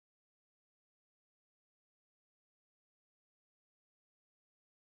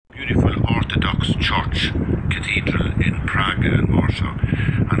Orthodox Church Cathedral in Prague and Warsaw,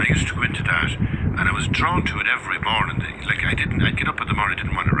 and I used to go into that, and I was drawn to it every morning. Like I'd get up in the morning, I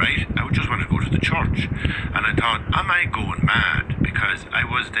didn't want to write, I would just want to go to the church, and I thought, am I going mad? Because I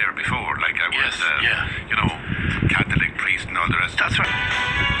was there before, like I was, you know, Catholic priest and all the rest. That's right.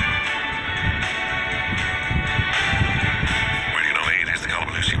 Well, you know, it is the Colin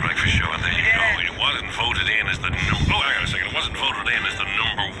Lucy Breakfast Show, and there you go. It wasn't voted in as the it wasn't voted in as the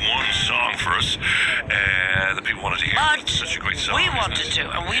 #1 song for us. The people wanted to hear. But it's such a great song. We wanted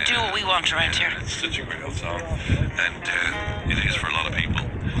to, and we do what we want around here. It's such a great old song, and it is for a lot of people.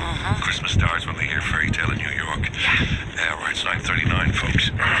 Christmas starts when they hear Fairy Tale in New York. Where it's 9:39, folks.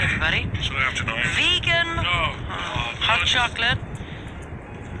 Hey, everybody. So after 9. Vegan. Oh, hot chocolate.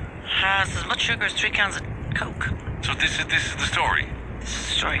 Has as much sugar as 3 cans of Coke. So this is the story. This is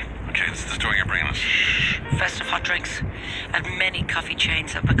the story. Okay, this is the story you're bringing us. Festive hot drinks at many coffee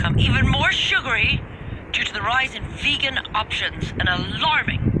chains have become even more sugary due to the rise in vegan options, an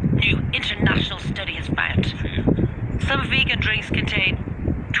alarming new international study has found. Some vegan drinks contain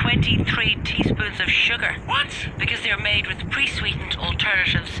 23 teaspoons of sugar. What? Because they're made with pre-sweetened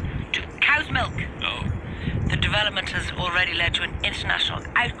alternatives to cow's milk. Oh. The development has already led to an international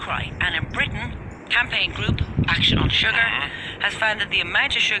outcry, and in Britain, campaign group Action on Sugar has found that the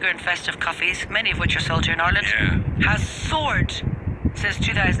amount of sugar in festive coffees, many of which are sold here in Ireland, has soared since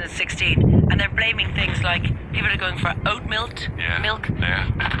 2016, and they're blaming things like people are going for oat milk.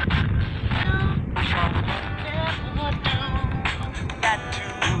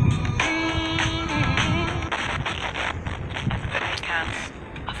 Cans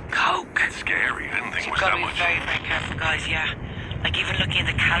of Coke. It's scary. I didn't think it was You've got that to be much. very, very careful, guys. Yeah, like even looking at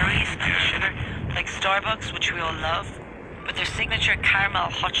the calories and the sugar, like Starbucks, which we all love, but their signature caramel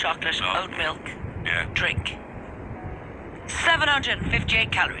hot chocolate oat milk drink,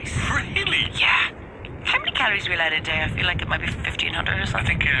 758 calories. Really? Yeah. How many calories are we allowed a day? I feel like it might be 1,500 or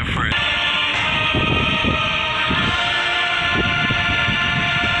something. I think for...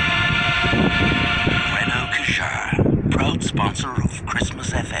 Renault Kadjar, proud sponsor of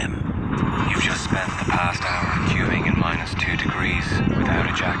Christmas FM. You've just spent the past hour queuing in -2 degrees without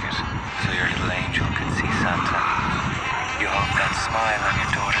a jacket, so your little angel could see Santa. You hope that smile on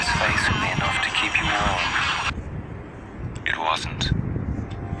your daughter's face would be enough to keep you warm. It wasn't.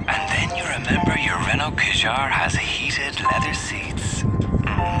 And then you remember your Renault Kadjar has heated leather seats.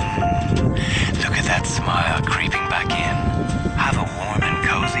 Look at that smile creeping back in. Have a warm and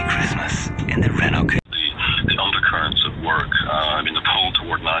cozy Christmas in the Renault Kadjar. The undercurrents of work, the pull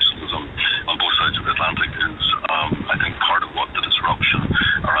toward nationalism on both sides of the Atlantic is, I think, part of what the disruption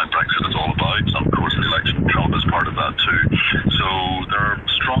around Brexit is all about. And of course, the election of Trump is part of that too. So there are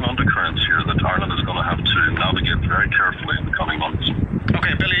strong undercurrents here that Ireland is going to have to navigate very carefully in the coming months.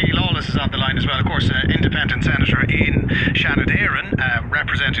 Okay, Billy Lawless is on the line as well, of course, an independent senator in Shannon,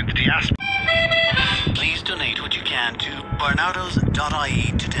 representing the diaspora. Please donate what you can to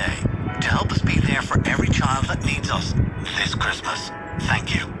barnardos.ie today to help us be there for every child that needs us this Christmas.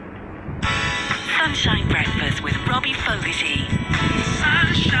 Thank you. Sunshine Breakfast with Robbie Fogarty.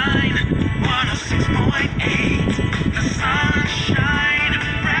 Sunshine 106.8. The Sunshine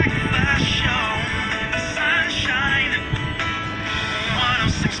Breakfast Show. Sunshine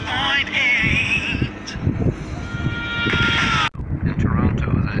 106.8. In Toronto,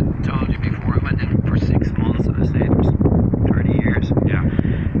 as I told you before, I went in for 6 months and I stayed for 30 years. Yeah.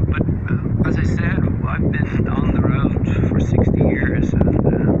 But as I said, I've been on the road for 60 years, and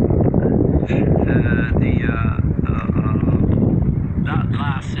that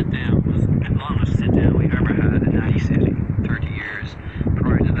last sit down was the longest sit down we've ever had in any city. 30 years.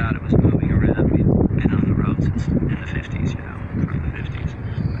 Prior to that, it was moving around. We'd been on the road since in the 50s, from the 50s.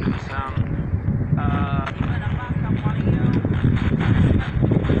 But it was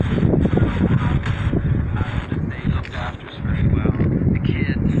and they looked after us very well. The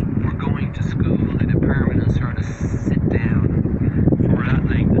kids were going to school in a permanent sort of sit down for that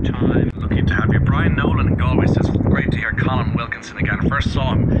length of time. Lucky to have you. Brian Nolan in Galway says, great to hear Colin Wilkinson again. First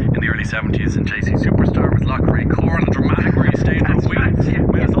saw him in the early 70s in JC Superstar with Lochray Corn, a dramatic where he stayed for a week.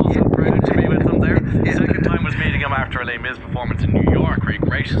 We was also proud to be with him there. Second time was meeting him after a Les Mis performance in New York, where he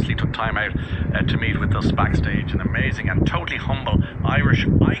graciously took time out to meet with us backstage. An amazing and totally humble Irish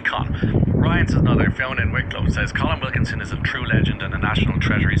icon. Ryan says another. Fiona in Wicklow says, Colin Wilkinson is a true legend and a national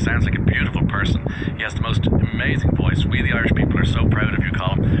treasure. He sounds like a beautiful person. He has the most amazing voice. We the Irish people are so proud of you,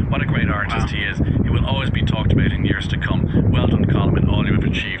 Colin. What a great artist he is. He will always be talked about in years to come. Well done, Colin, and all you have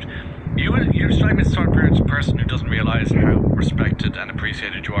achieved. You strike me as the sort of person who doesn't realise how respected and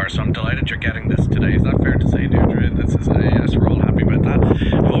appreciated you are, so I'm delighted you're getting this today. Is that fair to say, Deirdre? This is yes, we're all happy about that.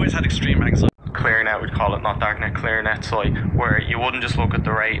 I've always had extreme anxiety. ClearNet, we'd call it, not Darknet, ClearNet site, where you wouldn't just look at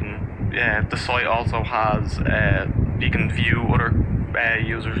the rating. The site also has, you can view other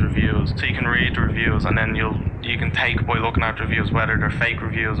users' reviews, so you can read the reviews, and then you can take by looking at reviews whether they're fake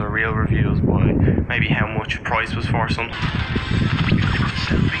reviews or real reviews, by maybe how much price was for some.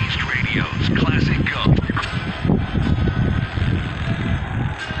 Southeast Radio's Classic Go.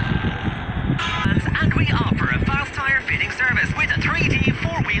 And we offer a fast tyre fitting service with a 3D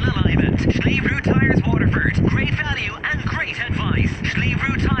four-wheel alignment. Schlieve Root Tyres Waterford. Great value and great advice.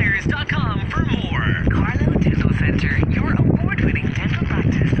 SchlieveRootTyres.com for more. Carlo Dental Centre, your award-winning dental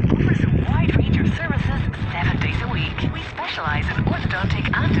practice, offers a wide range of services 7 days a week. We specialise in orthodontic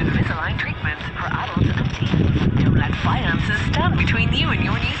and Invisalign treatments for adults and teens. Don't let finances stand between you and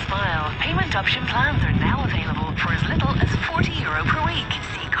your new smile. Payment option plans are now available for as little as €40 per week.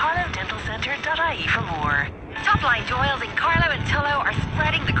 See carlodentalcentre.ie for more. Top-line Doyles in Carlo and Tullow are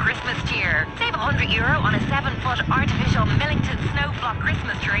spreading the Christmas cheer. Save €100 on a 7-foot artificial Millington snow block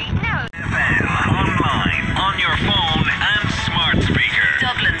Christmas tree now. FM, online, on your phone and smart speaker.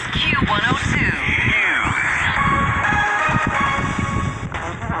 Dublin's Q102.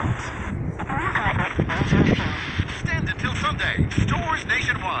 Extended till Sunday. Stores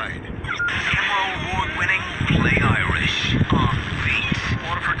nationwide. Emerald Award-winning Play Irish on beat.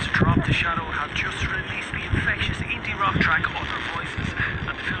 Waterford's dropped the shadow